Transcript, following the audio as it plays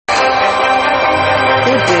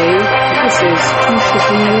This is Teacher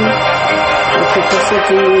Dean and Professor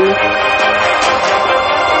Dean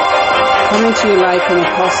coming to you live from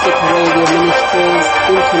Apostolic Radio Ministries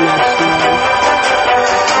International.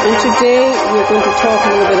 And today we're going to talk a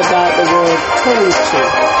little bit about the word turn to.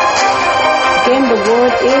 Again, the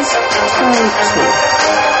word is turn to.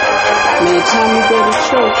 Many times we go to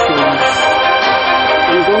churches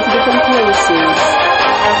and we go to different places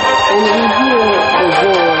and we hear the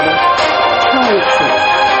word turn to.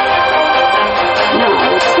 Now,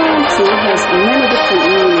 turn to has many different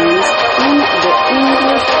meanings in the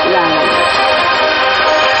English language.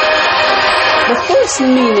 The first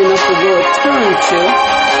meaning of the word turn to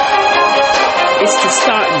is to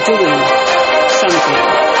start doing something.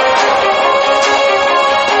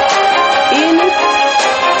 In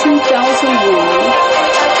 2001,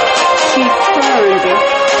 she turned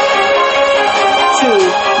to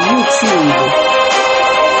YouTube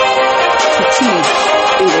to teach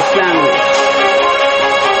English language.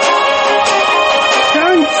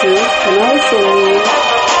 Turn to can also mean,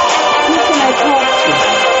 who can I talk to?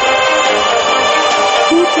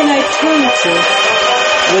 Who can I turn to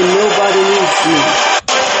when nobody needs me?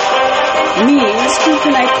 Means, who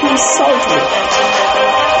can I consult with?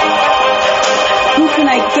 Who can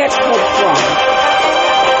I get help from?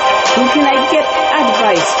 Who can I get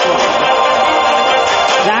advice from?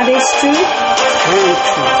 That is to turn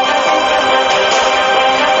to.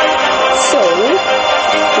 So,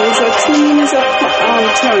 those are two meanings of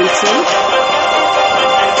turn to.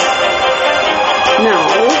 Now,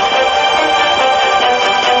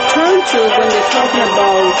 turn to when they're talking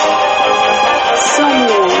about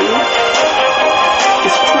someone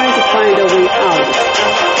is trying to find a way out.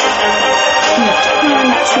 He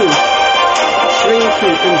turned to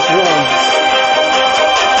drinking and drugs.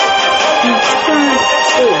 He turned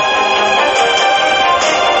to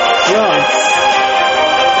drugs.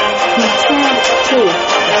 He turned to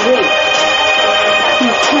drink. He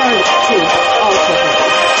turned to alcohol.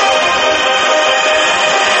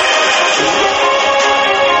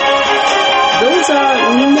 Those are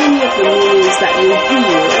many of the meanings that you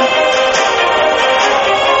hear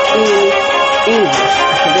in English,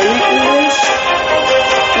 academic English,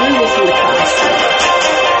 English in the classroom.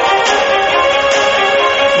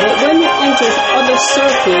 But when you enter other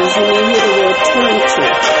circles, you may hear the word turn to.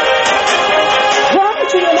 Turn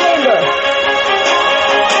to your neighbor.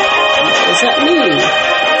 What does that mean?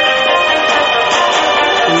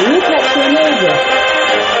 Look at your neighbor.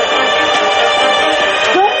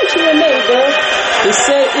 Turn to your neighbor and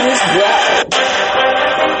say it is well.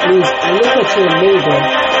 Means look at your neighbor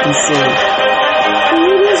and say,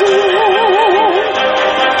 it is well.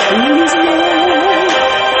 It is well.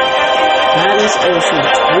 That is also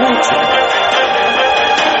turn to.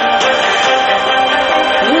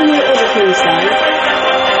 Then the other things like,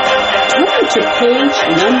 turn to page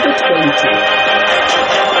number 20.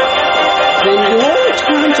 When you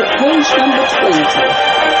turn to page number 20,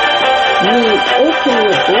 mean open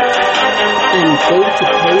your book and go to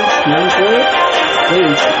page number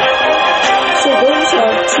 20. So those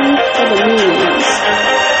are two other meanings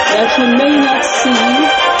that you may not see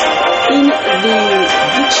in the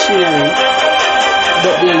dictionary,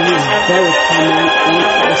 but they are used very common in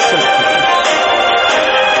our circles.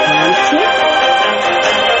 Turn to,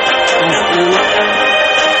 as in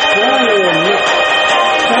turn your neck,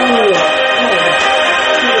 turn your head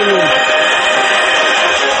to the neighbor.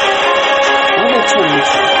 Other turn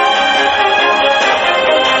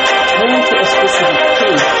to a specific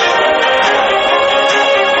page.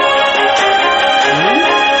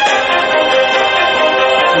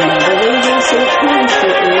 Another way they say turn to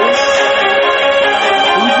is,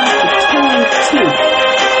 you have to turn to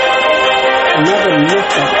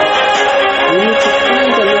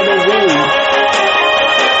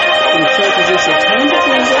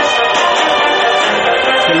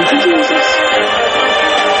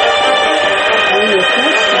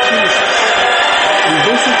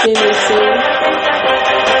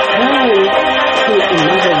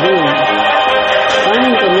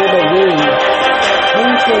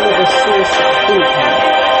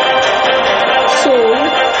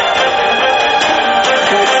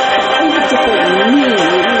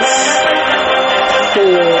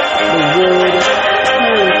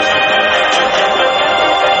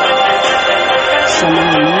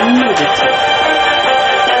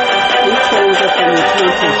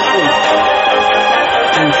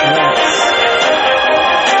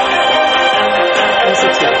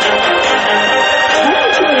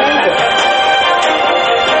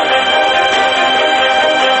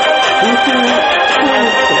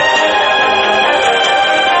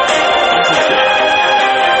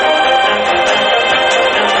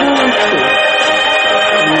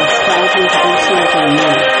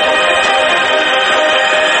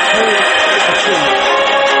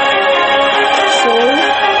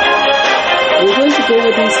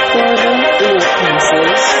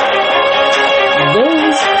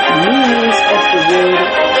the word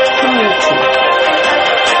turn to.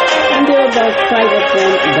 And there are about 5 of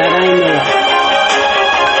them that I know of.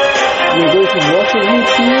 We're going to watch a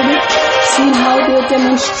YouTube, see how they're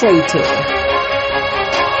demonstrated.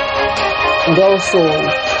 And also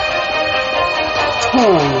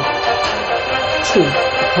turn to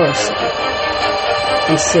a person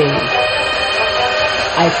and say,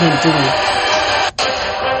 I can do it.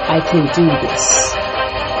 I can do this.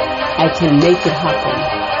 I can make it happen.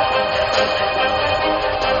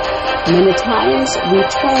 Many times we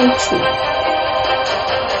turn to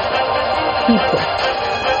people.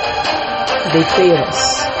 They fail us.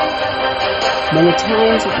 Many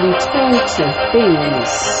times we turn to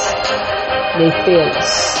things. They fail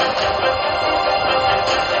us.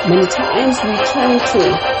 Many times we turn to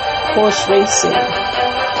horse racing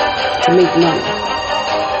to make money.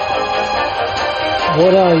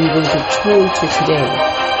 What are you going to turn to today?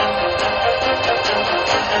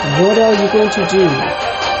 What are you going to do?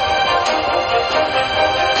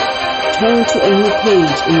 Turn to a new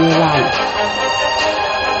page in your life.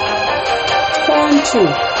 Turn to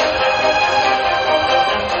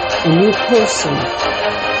a new person.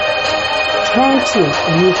 Turn to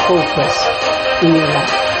a new focus in your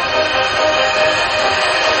life.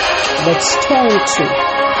 Let's turn to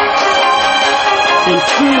and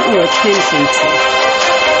turn our attention to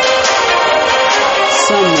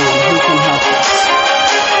someone who can help us.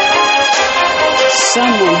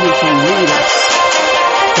 Someone who can lead us.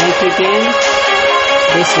 Thank you again.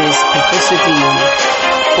 This is Professor D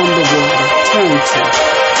on the word turn to.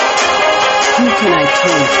 Who can I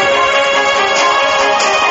turn to?